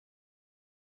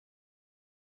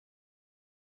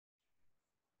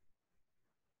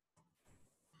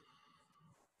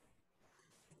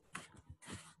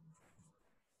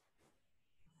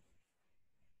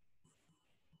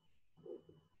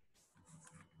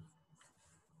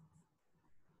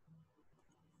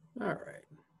All right,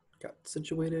 got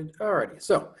situated. All righty,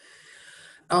 so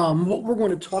what we're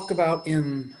going to talk about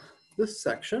in this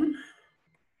section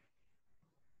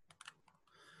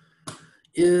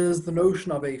is the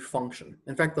notion of a function.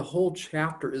 In fact, the whole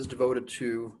chapter is devoted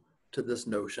to this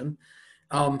notion.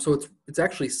 So it's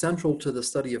actually central to the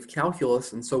study of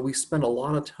calculus, and so we spend a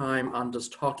lot of time on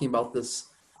just talking about this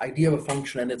idea of a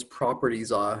function and its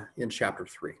properties in chapter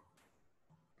 3.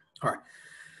 All right,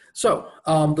 so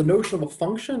the notion of a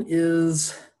function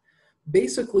is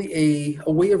basically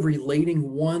a way of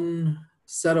relating one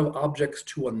set of objects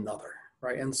to another,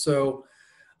 right? And so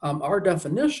our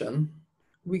definition,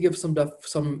 we give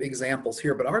some examples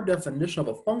here, but our definition of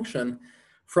a function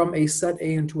from a set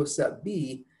A into a set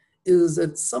B is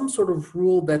it's some sort of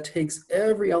rule that takes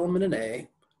every element in A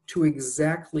to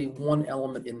exactly one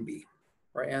element in B,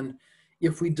 right? And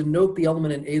if we denote the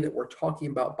element in A that we're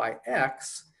talking about by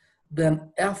X,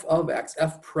 then f of X,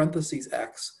 f parentheses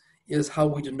X, is how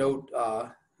we denote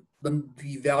the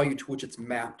value to which it's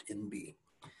mapped in B.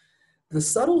 The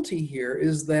subtlety here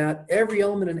is that every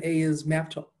element in A is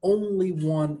mapped to only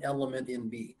one element in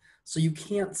B. So you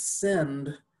can't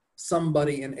send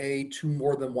somebody in A to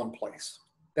more than one place.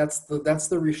 That's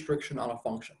the restriction on a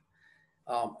function.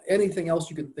 Anything else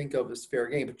you can think of is fair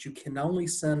game, but you can only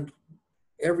send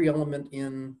every element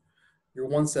in your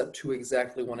one set to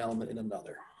exactly one element in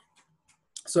another.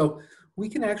 So we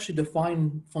can actually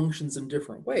define functions in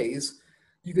different ways.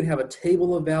 You can have a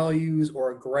table of values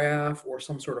or a graph or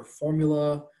some sort of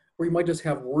formula, or you might just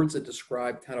have words that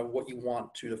describe kind of what you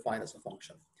want to define as a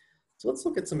function. So let's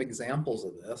look at some examples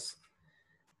of this.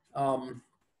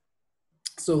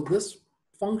 So this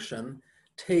function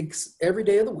takes every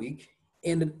day of the week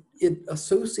and it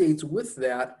associates with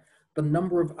that the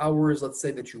number of hours, let's say,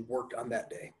 that you worked on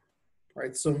that day,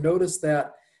 right? So notice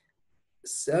that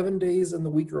 7 days in the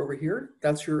week are over here.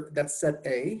 That's set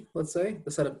A, let's say, the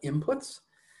set of inputs.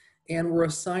 And we're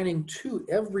assigning to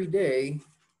every day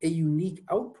a unique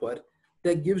output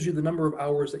that gives you the number of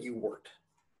hours that you worked,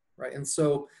 right? And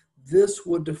so this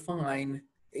would define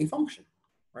a function,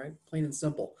 right? Plain and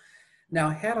simple. Now,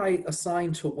 had I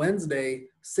assigned to Wednesday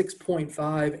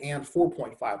 6.5 and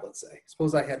 4.5, let's say,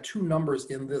 suppose I had two numbers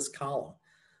in this column,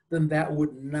 then that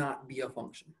would not be a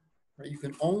function, right? You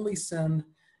can only send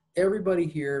everybody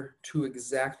here to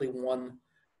exactly one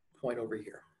point over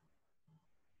here.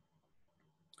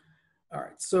 All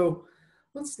right, so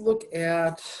let's look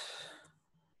at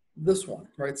this one,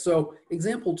 right? So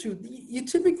example 2, you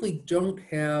typically don't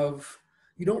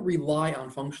rely on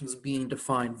functions being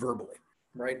defined verbally,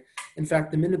 right? In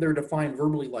fact, the minute they're defined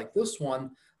verbally like this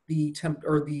one, the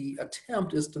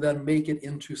attempt is to then make it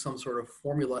into some sort of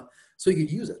formula so you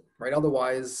could use it, right?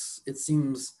 Otherwise, it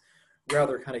seems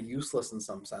rather kind of useless in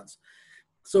some sense.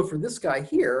 So for this guy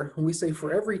here, when we say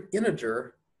for every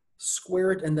integer,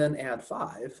 square it and then add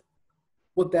 5,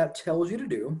 what that tells you to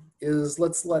do is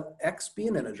let's let X be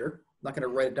an integer. I'm not going to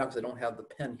write it down because I don't have the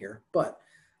pen here, but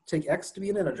take X to be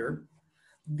an integer.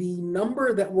 The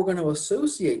number that we're going to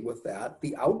associate with that,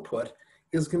 the output,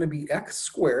 is going to be X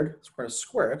squared, so we're going to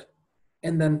square it,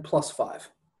 and then plus 5, right,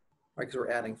 because we're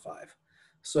adding 5.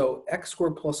 So X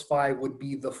squared plus 5 would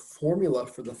be the formula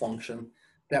for the function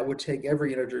that would take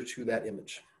every integer to that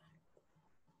image.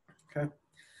 Okay.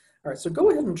 All right, so go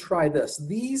ahead and try this.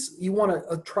 These, you want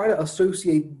to try to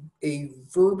associate a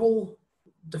verbal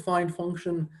defined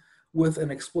function with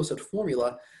an explicit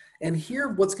formula. And here,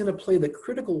 what's going to play the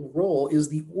critical role is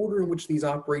the order in which these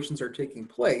operations are taking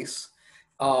place.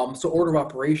 So order of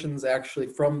operations, actually,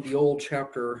 from the old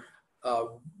chapter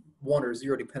 1 or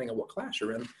 0, depending on what class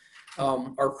you're in,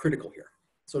 are critical here.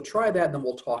 So try that, and then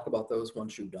we'll talk about those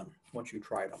once you've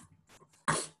tried them.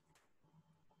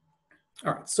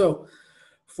 All right, so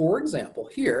for example,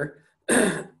 here,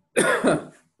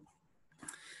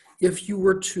 if you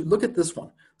were to look at this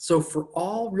one, so for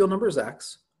all real numbers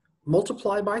X,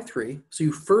 multiply by 3, so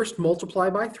you first multiply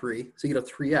by 3, so you get a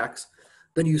 3x,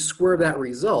 then you square that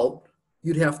result,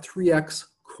 you'd have 3x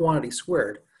quantity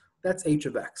squared. That's h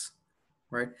of x,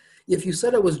 right? If you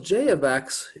said it was j of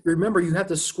x, remember you have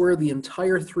to square the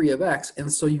entire 3 of x, and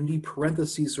so you need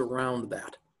parentheses around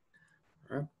that.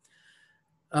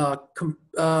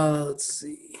 Let's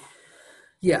see.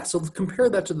 Yeah, so compare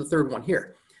that to the third one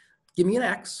here. Give me an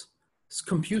x,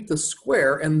 compute the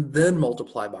square, and then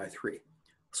multiply by 3.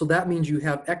 So that means you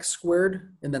have x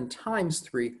squared and then times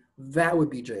 3. That would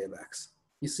be j of x.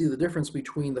 You see the difference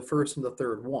between the first and the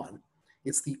third one.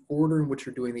 It's the order in which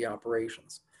you're doing the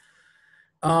operations.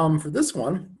 For this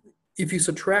one, if you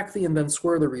subtract the and then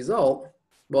square the result,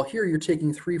 well, here you're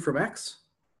taking 3 from x.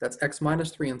 That's x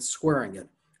minus 3 and squaring it.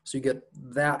 So you get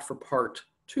that for part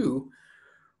 2.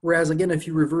 Whereas again, if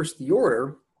you reverse the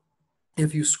order,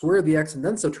 if you square the x and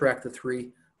then subtract the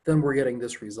 3, then we're getting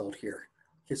this result here.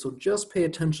 Okay, so just pay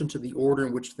attention to the order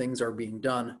in which things are being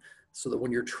done so that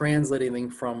when you're translating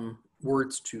from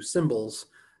words to symbols,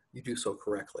 you do so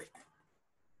correctly.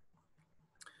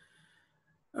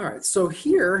 All right, so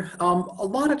here, a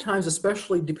lot of times,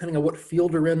 especially depending on what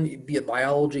field you're in, be it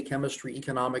biology, chemistry,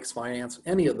 economics, finance,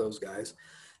 any of those guys,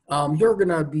 you're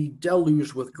gonna be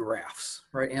deluged with graphs,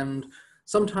 right? And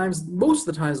sometimes, most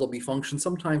of the times they'll be functions,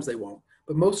 sometimes they won't,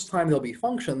 but most of the time they'll be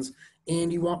functions,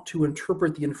 and you want to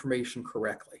interpret the information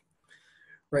correctly,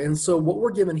 right? And so what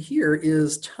we're given here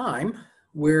is time,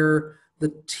 where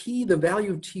the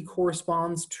value of t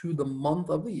corresponds to the month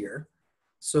of the year.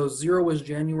 So 0 is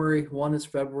January, 1 is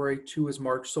February, 2 is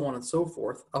March, so on and so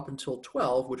forth, up until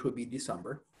 12, which would be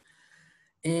December.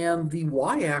 And the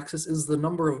y-axis is the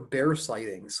number of bear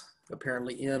sightings,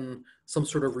 apparently in some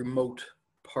sort of remote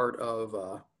part of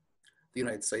the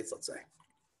United States, let's say.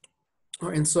 All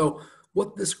right, and so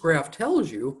what this graph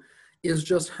tells you is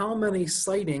just how many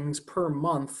sightings per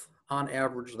month on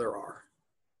average there are.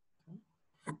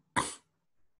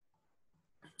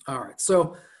 All right,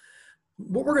 so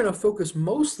what we're going to focus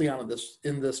mostly on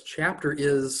in this chapter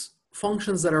is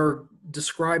functions that are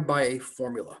described by a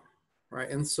formula,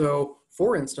 right? And so,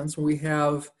 for instance, we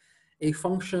have a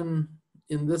function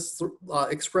in this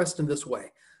expressed in this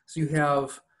way. So you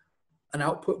have an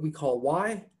output we call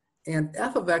y, and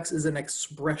f of x is an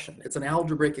expression. It's an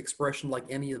algebraic expression like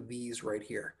any of these right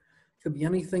here. It could be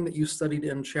anything that you studied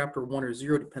in chapter 1 or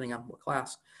 0, depending on what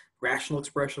class. Rational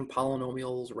expression,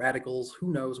 polynomials, radicals,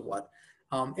 who knows what.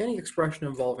 Any expression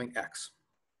involving x,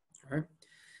 right?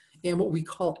 And what we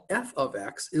call f of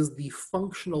x is the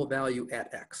functional value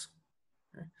at x.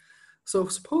 Right? So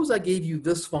suppose I gave you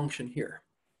this function here,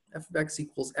 f of x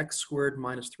equals x squared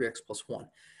minus 3x plus 1.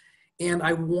 And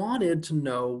I wanted to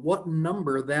know what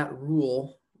number that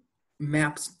rule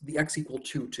maps the x equal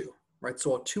 2 to, right?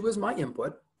 So a 2 is my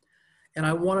input, and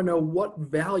I want to know what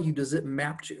value does it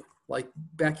map to, like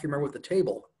back here, remember with the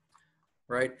table,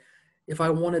 right? If I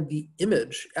wanted the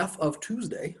image, f of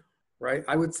Tuesday, right,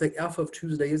 I would say f of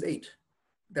Tuesday is 8.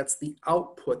 That's the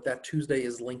output that Tuesday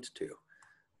is linked to.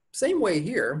 Same way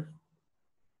here,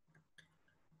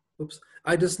 oops,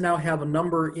 I just now have a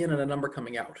number in and a number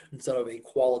coming out instead of a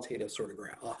qualitative sort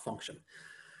of function.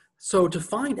 So to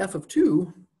find f of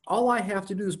 2, all I have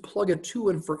to do is plug a 2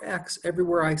 in for x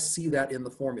everywhere I see that in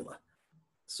the formula.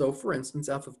 So for instance,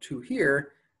 f of 2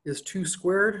 here is 2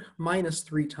 squared minus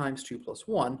 3 times 2 plus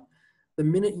 1. The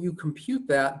minute you compute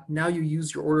that, now you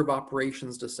use your order of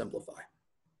operations to simplify.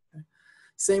 Okay.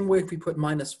 Same way if we put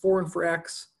minus 4 in for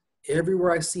x,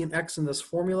 everywhere I see an x in this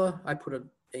formula, I put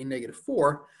a negative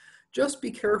 4. Just be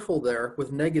careful there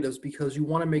with negatives because you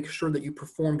want to make sure that you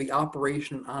perform the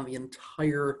operation on the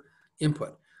entire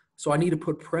input. So I need to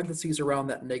put parentheses around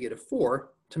that negative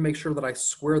 4 to make sure that I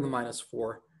square the minus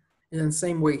 4. And then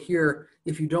same way here,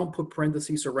 if you don't put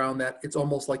parentheses around that, it's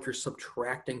almost like you're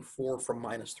subtracting 4 from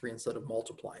minus 3 instead of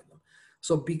multiplying them.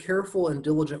 So be careful and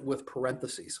diligent with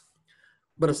parentheses.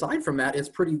 But aside from that, it's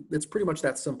pretty much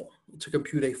that simple to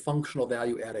compute a functional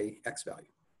value at a x value.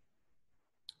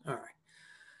 All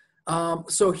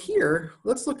right. So here,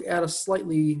 let's look at a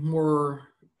slightly more,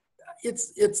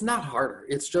 it's not harder.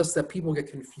 It's just that people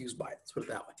get confused by it. Let's put it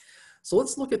that way. So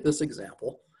let's look at this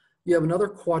example. You have another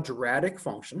quadratic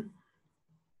function.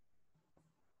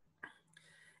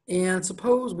 And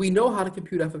suppose we know how to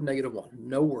compute f of negative 1.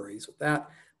 No worries with that.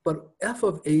 But f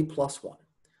of a plus 1,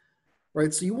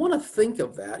 right? So you want to think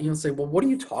of that. You say, well, what are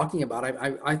you talking about?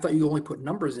 I thought you only put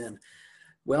numbers in.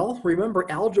 Well, remember,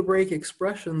 algebraic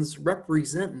expressions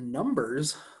represent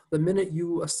numbers the minute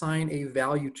you assign a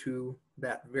value to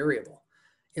that variable.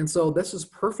 And so this is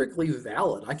perfectly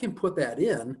valid. I can put that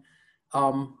in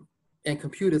and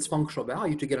compute its functional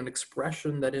value to get an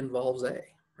expression that involves a,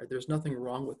 right? There's nothing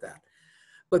wrong with that.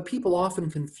 But people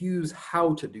often confuse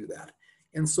how to do that.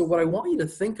 And so what I want you to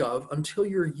think of until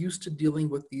you're used to dealing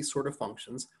with these sort of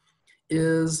functions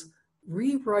is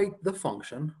rewrite the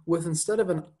function with, instead of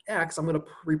an x, I'm going to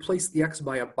replace the x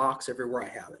by a box everywhere I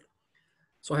have it.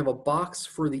 So I have a box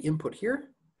for the input here,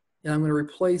 and I'm going to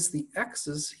replace the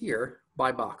x's here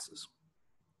by boxes.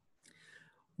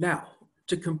 Now,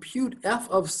 to compute f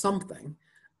of something,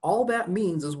 all that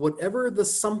means is whatever the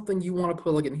something you want to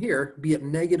plug in here, be it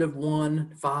negative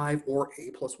 1, 5, or a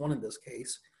plus 1 in this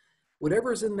case,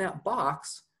 whatever's in that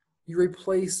box, you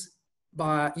replace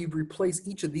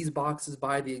each of these boxes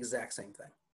by the exact same thing,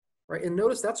 right? And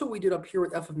notice that's what we did up here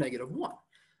with f of negative 1.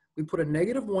 We put a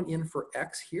negative 1 in for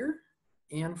x here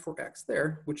and for x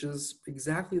there, which is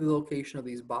exactly the location of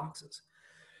these boxes.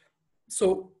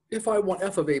 So if I want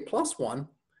f of a plus 1,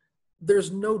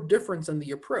 there's no difference in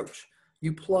the approach.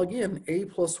 You plug in a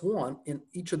plus 1 in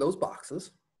each of those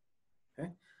boxes,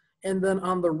 okay? And then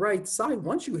on the right side,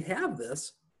 once you have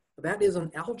this, that is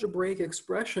an algebraic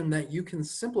expression that you can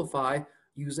simplify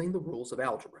using the rules of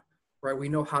algebra, right? We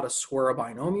know how to square a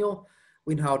binomial.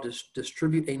 We know how to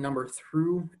distribute a number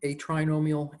through a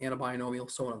trinomial and a binomial,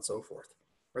 so on and so forth,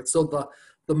 right? So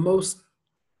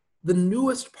the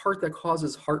newest part that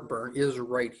causes heartburn is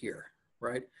right here,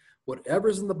 right?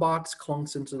 Whatever's in the box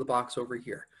clunks into the box over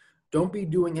here. Don't be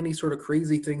doing any sort of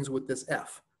crazy things with this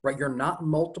f, right? You're not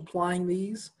multiplying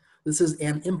these. This is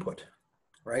an input,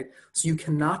 right? So you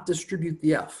cannot distribute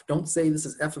the f. Don't say this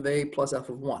is f of a plus f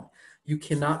of 1. You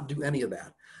cannot do any of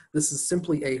that. This is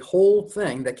simply a whole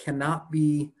thing that cannot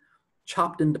be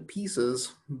chopped into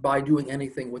pieces by doing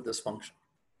anything with this function.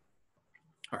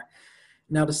 All right.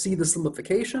 Now to see the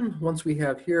simplification, once we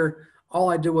have here, all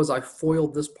I did was I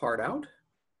FOILed this part out,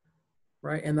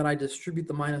 right? And then I distribute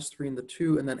the -3 and the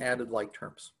 2 and then added like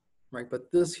terms, right?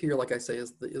 But this here, like I say,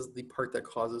 is the part that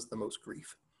causes the most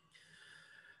grief.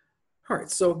 All right,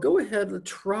 so go ahead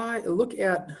and look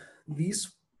at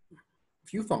these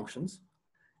few functions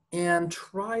and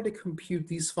try to compute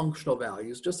these functional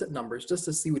values just at numbers, just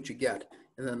to see what you get.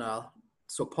 And then,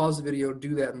 so pause the video,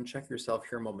 do that, and check yourself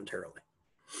here momentarily.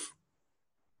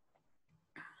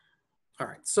 All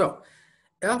right, so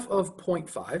f of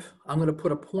 0.5, I'm going to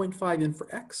put a 0.5 in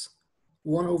for x.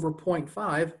 1 over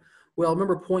 0.5, well,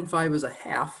 remember 0.5 is a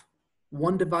half.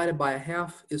 1 divided by a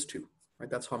half is 2, right?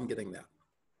 That's how I'm getting that.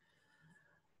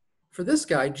 For this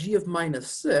guy, g of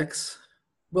 -6,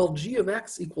 well, g of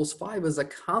x equals 5 is a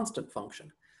constant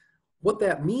function. What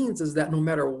that means is that no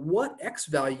matter what x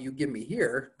value you give me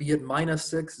here, be it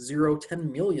 -6, 0,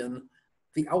 10 million,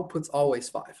 the output's always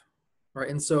 5, right?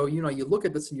 And so, you know, you look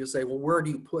at this and you say, well, where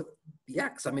do you put the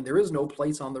x? I mean, there is no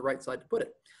place on the right side to put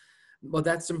it. Well,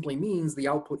 that simply means the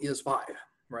output is 5,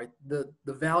 right? The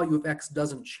value of x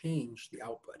doesn't change the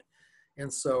output.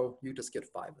 And so you just get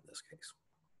 5 in this case.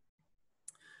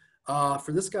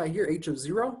 For this guy here, h of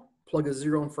 0, plug a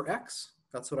 0 in for x.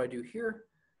 That's what I do here.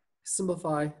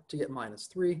 Simplify to get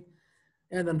 -3.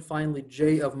 And then finally,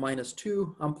 j of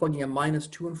 -2, I'm plugging a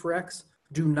 -2 in for x.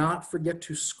 Do not forget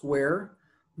to square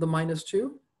the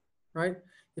 -2, right?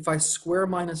 If I square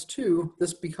 -2,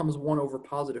 this becomes 1 over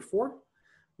 +4.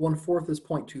 1/4 is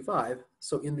 0.25.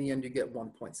 So in the end, you get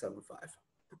 1.75.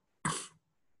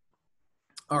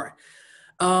 All right.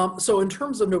 So in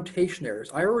terms of notation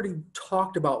errors, I already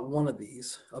talked about one of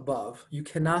these above. You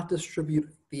cannot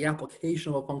distribute the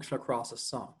application of a function across a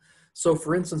sum. So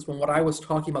for instance, when what I was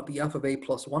talking about the f of a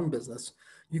plus 1 business,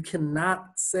 you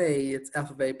cannot say it's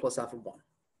f of a plus f of 1.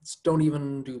 Just don't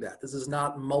even do that. This is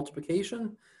not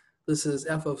multiplication. This is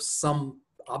f of some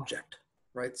object,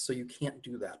 right? So you can't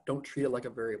do that. Don't treat it like a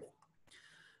variable.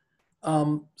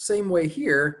 Same way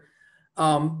here.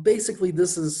 Basically,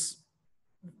 this is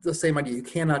the same idea. You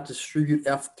cannot distribute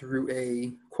f through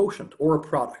a quotient or a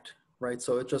product, right?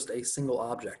 So it's just a single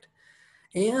object.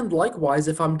 And likewise,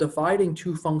 if I'm dividing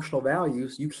two functional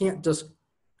values, you can't just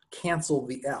cancel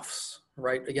the f's,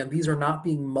 right? Again, these are not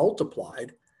being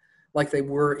multiplied like they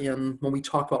were when we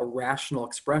talk about rational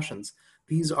expressions.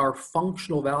 These are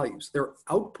functional values. They're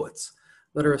outputs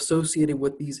that are associated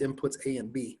with these inputs A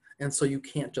and B. And so you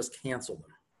can't just cancel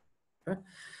them, okay?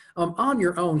 On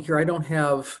your own here, I don't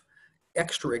have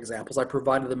extra examples. I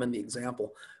provided them in the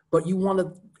example, but you want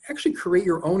to actually create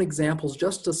your own examples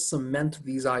just to cement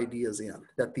these ideas in,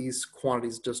 that these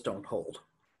quantities just don't hold.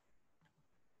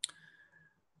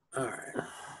 All right,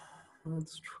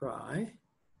 let's try.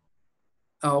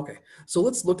 Oh, okay, so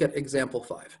let's look at example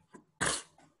 5.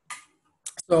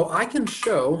 So I can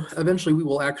show, eventually we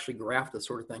will actually graph this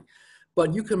sort of thing,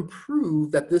 but you can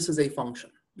prove that this is a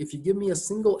function. If you give me a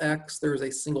single x, there's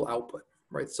a single output,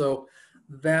 right? So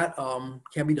that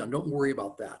can be done. Don't worry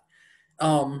about that.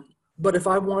 But if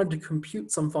I wanted to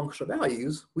compute some functional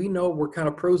values, we know we're kind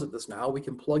of pros at this now. We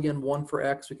can plug in 1 for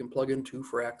x, we can plug in 2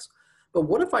 for x. But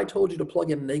what if I told you to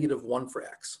plug in -1 for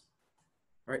x?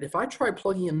 Right? If I try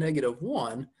plugging in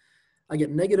 -1, I get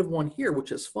 -1 here,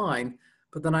 which is fine,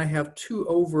 but then I have 2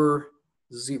 over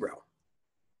 0.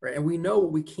 Right? And we know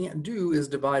what we can't do is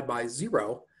divide by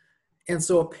 0. And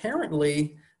so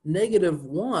apparently,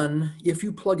 -1, if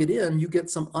you plug it in, you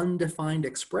get some undefined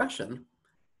expression.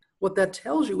 What that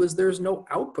tells you is there's no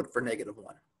output for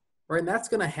 -1, right? And that's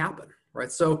going to happen,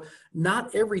 right? So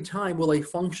not every time will a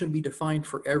function be defined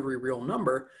for every real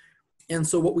number. And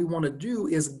so what we want to do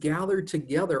is gather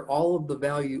together all of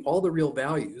the real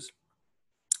values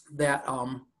that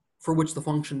for which the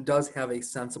function does have a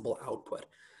sensible output.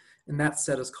 And that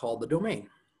set is called the domain.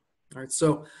 All right,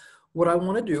 so what I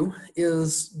want to do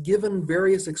is, given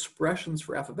various expressions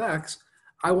for f of x,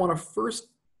 I want to first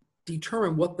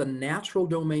determine what the natural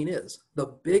domain is, the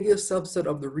biggest subset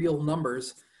of the real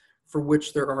numbers for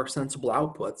which there are sensible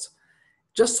outputs,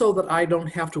 just so that I don't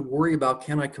have to worry about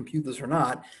can I compute this or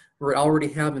not, where I already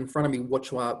have in front of me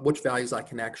which values I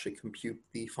can actually compute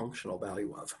the functional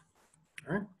value of.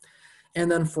 All right.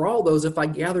 And then for all those, if I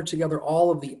gather together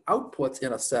all of the outputs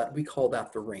in a set, we call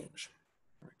that the range.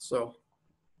 All right, so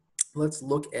let's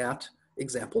look at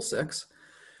example 6,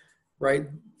 right?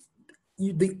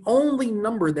 The only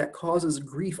number that causes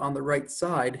grief on the right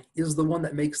side is the one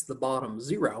that makes the bottom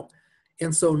 0.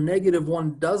 And so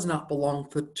 -1 does not belong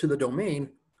to the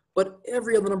domain, but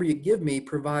every other number you give me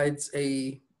provides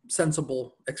a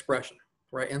sensible expression,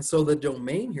 right? And so the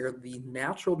domain here, the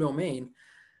natural domain,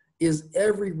 is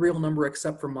every real number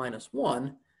except for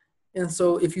 -1. And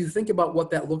so if you think about what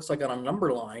that looks like on a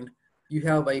number line, you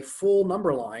have a full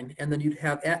number line, and then you'd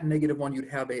have at -1, you'd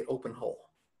have an open hole,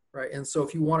 right? And so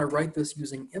if you want to write this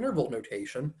using interval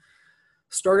notation,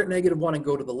 start at -1 and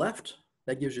go to the left,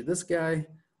 that gives you this guy.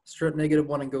 Start at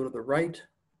 -1 and go to the right,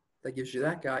 that gives you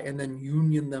that guy, and then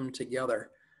union them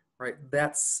together, right?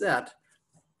 That set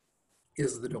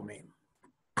is the domain.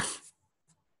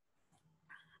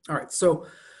 All right, so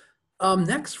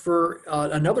next for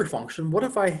another function, what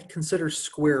if I consider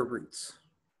square roots,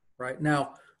 right?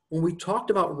 Now, when we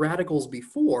talked about radicals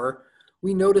before,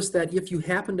 we noticed that if you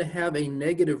happen to have a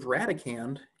negative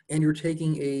radicand and you're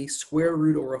taking a square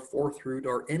root or a fourth root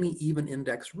or any even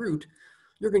index root,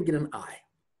 you're going to get an I.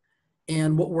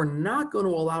 And what we're not going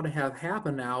to allow to have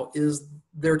happen now is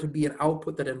there to be an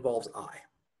output that involves I,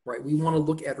 right? We want to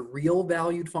look at real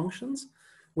valued functions,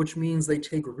 which means they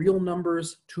take real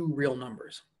numbers to real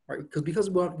numbers, right? Because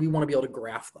we want to be able to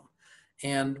graph them.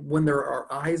 And when there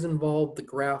are i's involved, the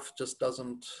graph just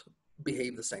doesn't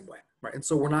behave the same way, right? And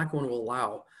so we're not going to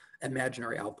allow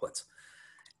imaginary outputs.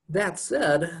 That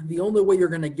said, the only way you're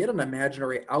going to get an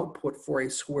imaginary output for a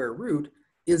square root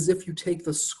is if you take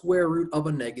the square root of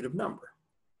a negative number,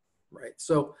 right?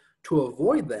 So to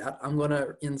avoid that, I'm going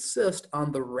to insist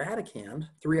on the radicand,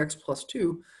 3x plus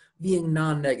 2, being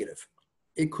non-negative.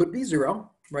 It could be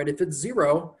 0, right? If it's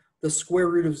 0, the square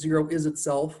root of 0 is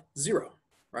itself 0,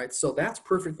 right? So that's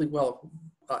perfectly well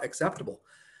acceptable.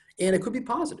 And it could be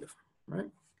positive, right?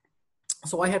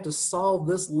 So I have to solve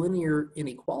this linear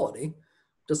inequality,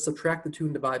 just subtract the 2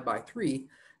 and divide by 3,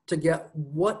 to get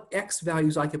what x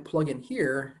values I could plug in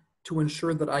here to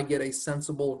ensure that I get a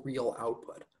sensible real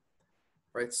output,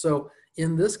 right? So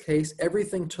in this case,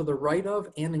 everything to the right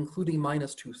of and including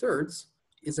 -2/3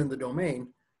 is in the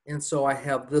domain. And so I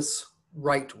have this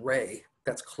right ray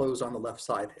that's closed on the left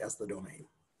side as the domain.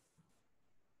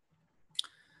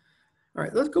 All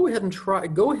right, let's go ahead and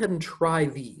try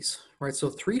these, right? So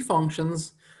 3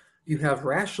 functions, you have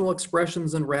rational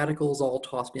expressions and radicals all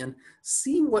tossed in.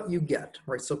 See what you get,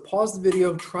 right? So pause the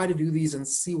video, try to do these and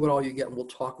see what all you get, and we'll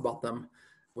talk about them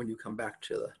when you come back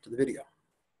to the video.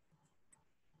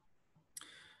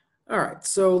 All right,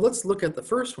 so let's look at the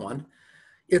first one.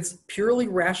 It's purely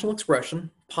rational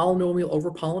expression, polynomial over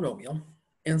polynomial.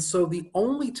 And so the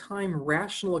only time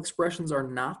rational expressions are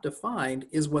not defined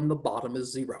is when the bottom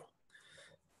is 0.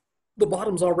 The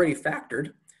bottom's already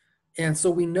factored. And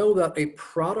so we know that a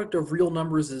product of real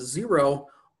numbers is 0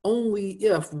 only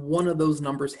if one of those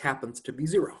numbers happens to be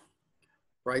 0,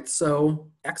 right?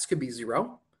 So x could be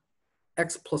 0,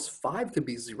 x plus 5 could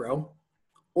be 0,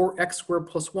 or x squared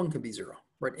plus 1 could be 0,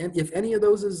 right? And if any of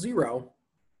those is 0,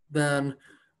 then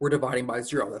we're dividing by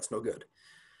 0. That's no good.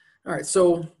 All right,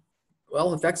 so,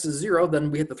 well, if x is 0,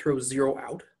 then we have to throw 0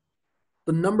 out.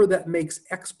 The number that makes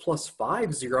x plus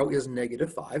 5 0 is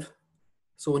 -5.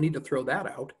 So we'll need to throw that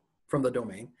out from the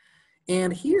domain.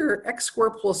 And here, x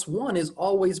squared plus 1 is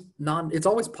always it's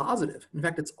always positive. In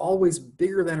fact, it's always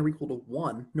bigger than or equal to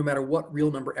 1, no matter what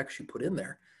real number x you put in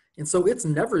there. And so it's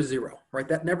never 0, right?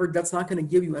 That's not going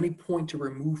to give you any point to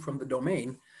remove from the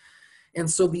domain. And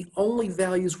so the only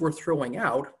values we're throwing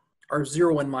out are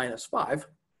 0 and -5.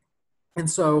 And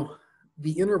so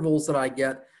the intervals that I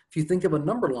get, if you think of a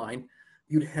number line,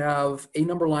 you'd have a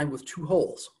number line with 2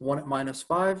 holes, one at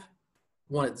 -5,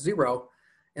 one at 0.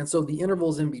 And so the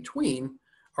intervals in between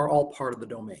are all part of the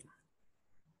domain.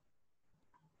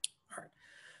 All right.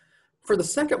 For the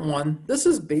second one, this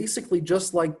is basically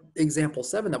just like example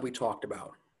 7 that we talked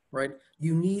about, right?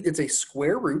 It's a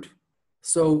square root.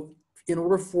 So in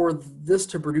order for this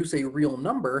to produce a real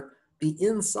number, the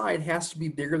inside has to be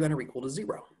bigger than or equal to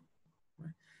 0.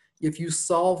 If you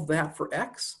solve that for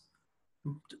x,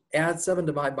 add 7,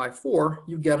 divide by 4,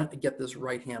 you get this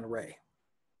right-hand ray.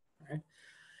 Right?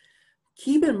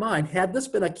 Keep in mind, had this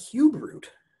been a cube root,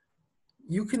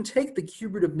 you can take the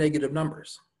cube root of negative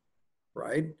numbers,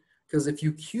 right? Because if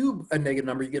you cube a negative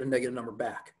number, you get a negative number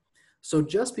back. So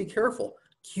just be careful.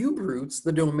 Cube roots,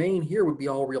 the domain here would be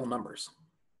all real numbers,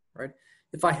 right?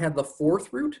 If I had the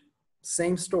fourth root,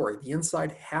 same story. The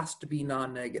inside has to be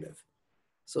non-negative.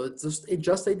 So it's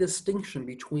just a distinction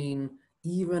between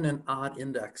even and odd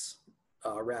index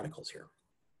radicals here.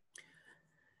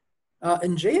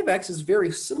 And j of x is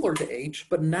very similar to h,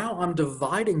 but now I'm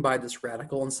dividing by this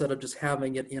radical instead of just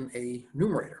having it in a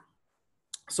numerator.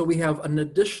 So we have an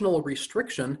additional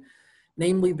restriction,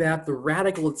 namely that the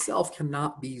radical itself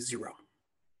cannot be 0,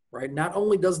 right? Not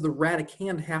only does the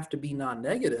radicand have to be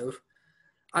non-negative,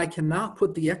 I cannot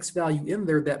put the x value in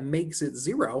there that makes it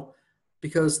 0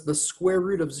 because the square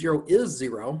root of 0 is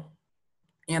 0,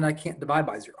 and I can't divide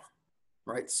by 0,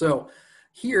 right? So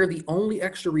here, the only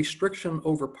extra restriction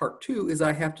over part 2 is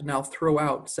I have to now throw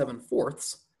out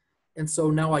 7/4, and so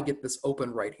now I get this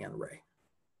open right-hand ray.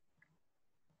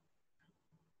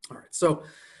 All right, so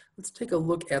let's take a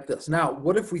look at this. Now,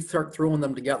 what if we start throwing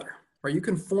them together? Right, you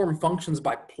can form functions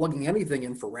by plugging anything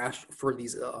in for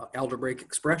these algebraic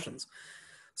expressions.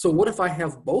 So what if I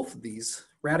have both of these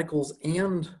radicals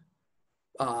and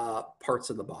parts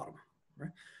at the bottom,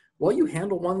 right? Well, you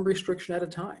handle one restriction at a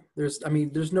time.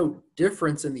 There's no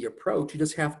difference in the approach. You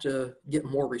just have to get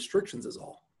more restrictions is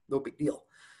all. No big deal.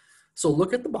 So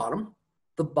look at the bottom.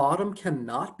 The bottom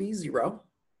cannot be 0.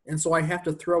 And so I have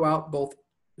to throw out both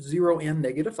 0 and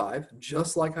 -5,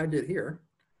 just like I did here.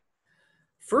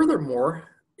 Furthermore,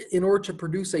 in order to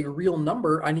produce a real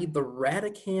number, I need the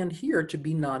radicand here to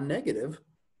be non-negative.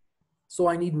 So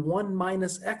I need 1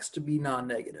 minus x to be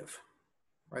non-negative,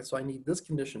 right? So I need this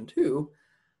condition too.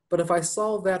 But if I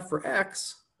solve that for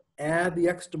x, add the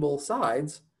x to both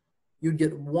sides, you'd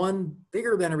get 1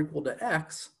 bigger than or equal to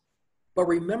x. But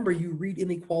remember, you read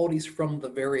inequalities from the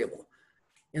variable.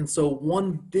 And so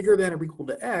 1 bigger than or equal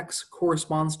to x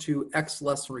corresponds to x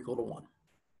less than or equal to 1.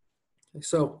 Okay,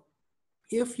 so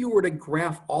if you were to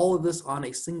graph all of this on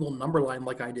a single number line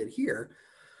like I did here,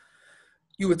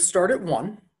 you would start at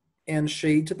 1 and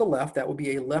shade to the left. That would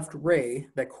be a left ray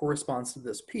that corresponds to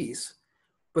this piece.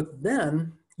 But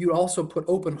then you also put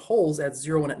open holes at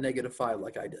 0 and at -5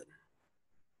 like I did,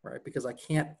 right? Because I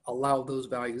can't allow those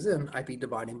values in, I'd be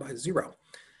dividing by 0.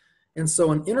 And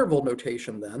so in interval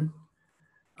notation then,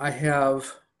 I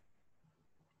have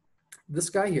this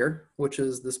guy here, which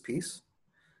is this piece.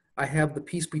 I have the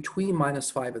piece between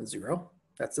 -5 and 0.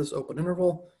 That's this open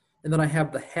interval. And then I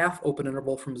have the half open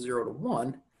interval from 0 to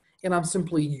 1. And I'm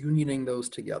simply unioning those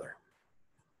together.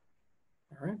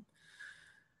 All right.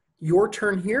 Your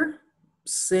turn here.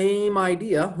 Same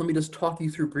idea. Let me just talk you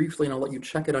through briefly and I'll let you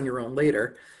check it on your own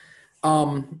later.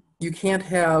 You can't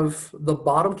have, the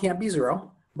bottom can't be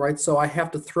 0, right? So I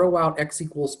have to throw out x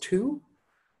equals 2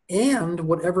 and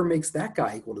whatever makes that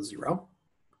guy equal to 0.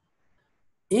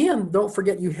 And don't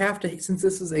forget, you have to, since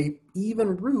this is a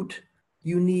even root,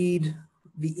 you need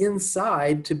the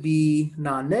inside to be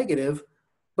non-negative,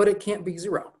 but it can't be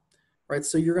 0, right?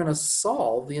 So you're going to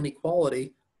solve the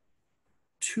inequality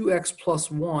 2x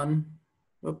plus 1,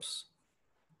 oops,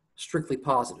 strictly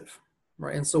positive,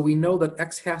 right? And so we know that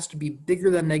x has to be bigger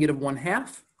than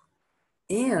 -1/2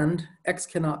 and x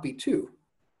cannot be 2,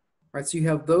 right? So you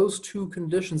have those two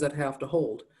conditions that have to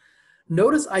hold.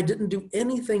 Notice I didn't do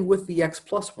anything with the x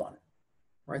plus 1,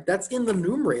 right? That's in the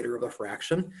numerator of the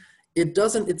fraction. It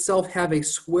doesn't itself have a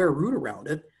square root around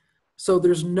it. So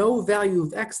there's no value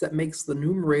of x that makes the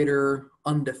numerator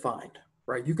undefined,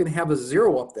 right? You can have a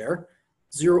 0 up there.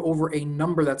 0 over a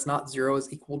number that's not 0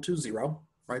 is equal to 0,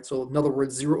 right? So in other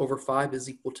words, 0 over 5 is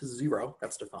equal to 0.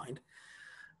 That's defined.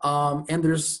 And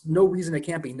there's no reason it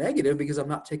can't be negative because I'm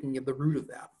not taking the root of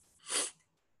that.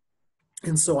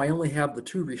 And so I only have the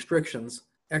two restrictions,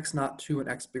 x not 2 and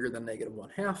x bigger than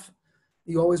 -1/2.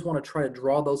 You always want to try to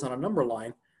draw those on a number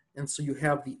line. And so you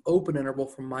have the open interval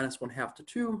from -1/2 to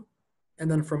 2,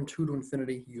 and then from 2 to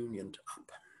infinity unioned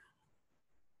up.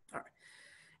 All right.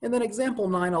 And then example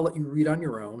 9, I'll let you read on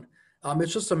your own.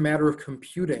 It's just a matter of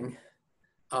computing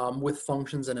with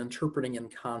functions and interpreting in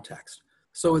context.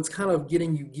 So it's kind of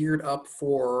getting you geared up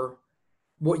for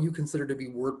what you consider to be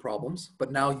word problems,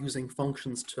 but now using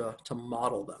functions to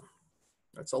model them.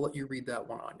 All right, so I'll let you read that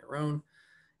one on your own.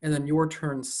 And then your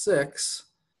turn 6,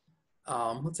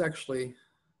 let's actually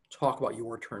talk about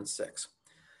your turn 6.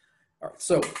 All right,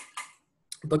 so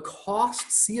the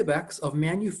cost C of x of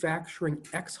manufacturing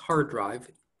X hard drive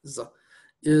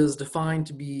is defined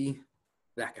to be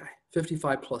that guy,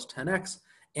 55 plus 10x,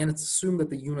 and it's assumed that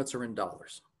the units are in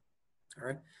dollars. All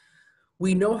right.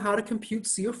 We know how to compute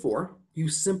C of 4. You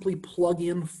simply plug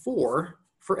in 4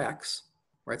 for x,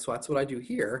 right? So that's what I do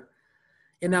here.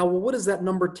 And now, well, what does that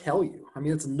number tell you? I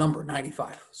mean, it's a number,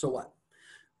 95. So what?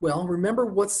 Well, remember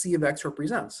what C of x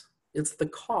represents. It's the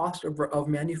cost of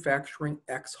manufacturing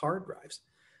X hard drives.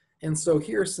 And so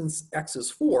here, since X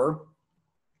is 4,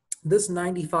 this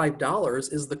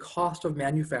 $95 is the cost of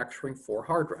manufacturing 4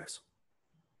 hard drives.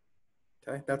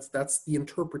 Okay, that's the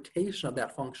interpretation of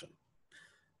that function.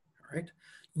 All right,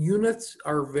 units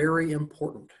are very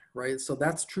important, right? So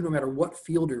that's true no matter what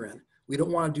field you're in. We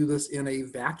don't want to do this in a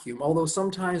vacuum, although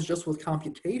sometimes just with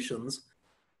computations,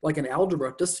 like in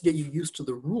algebra, just to get you used to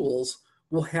the rules,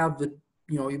 we'll have the,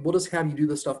 we'll just have you do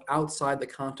this stuff outside the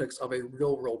context of a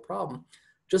real world problem,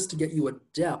 just to get you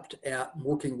adept at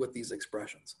working with these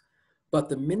expressions. But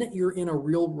the minute you're in a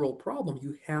real world problem,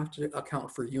 you have to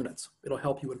account for units. It'll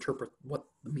help you interpret what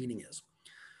the meaning is.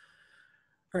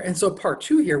 All right, and so part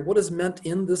 2 here, what is meant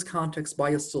in this context by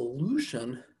a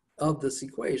solution of this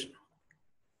equation?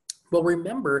 Well,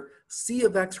 remember, C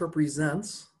of x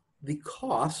represents the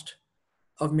cost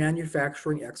of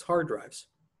manufacturing X hard drives.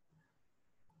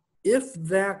 If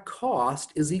that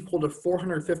cost is equal to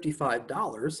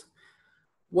 $455,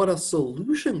 what a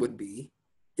solution would be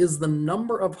is the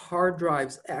number of hard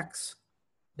drives X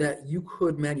that you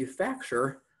could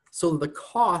manufacture, so the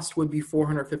cost would be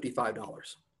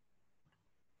 $455.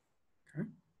 Okay.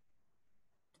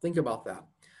 Think about that.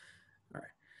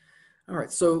 All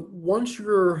right, so once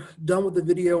you're done with the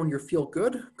video and you feel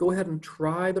good, go ahead and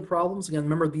try the problems. Again,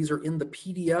 remember these are in the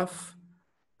PDF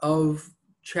of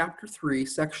chapter 3,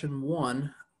 section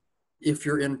 1, if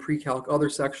you're in pre-calc, other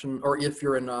section, or if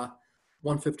you're in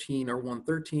 115 or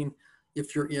 113,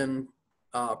 if you're in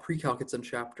pre-calc, it's in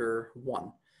chapter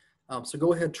 1. So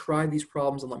go ahead, try these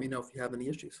problems and let me know if you have any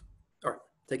issues. All right,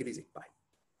 take it easy, bye.